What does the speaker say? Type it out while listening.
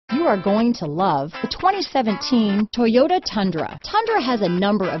you are going to love the 2017 Toyota Tundra. Tundra has a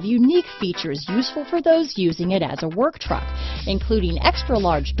number of unique features useful for those using it as a work truck, including extra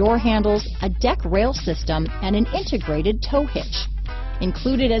large door handles, a deck rail system, and an integrated tow hitch.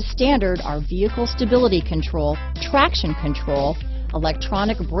 Included as standard are vehicle stability control, traction control,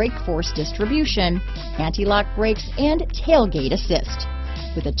 electronic brake force distribution, anti-lock brakes, and tailgate assist.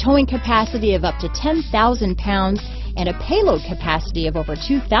 With a towing capacity of up to 10,000 pounds and a payload capacity of over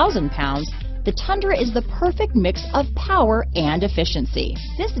 2,000 pounds, the Tundra is the perfect mix of power and efficiency.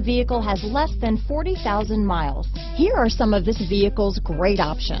 This vehicle has less than 40,000 miles. Here are some of this vehicle's great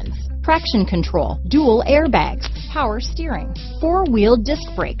options: traction control, dual airbags, power steering, four-wheel disc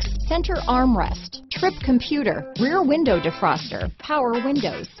brakes, center armrest, trip computer, rear window defroster, power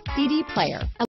windows, CD player,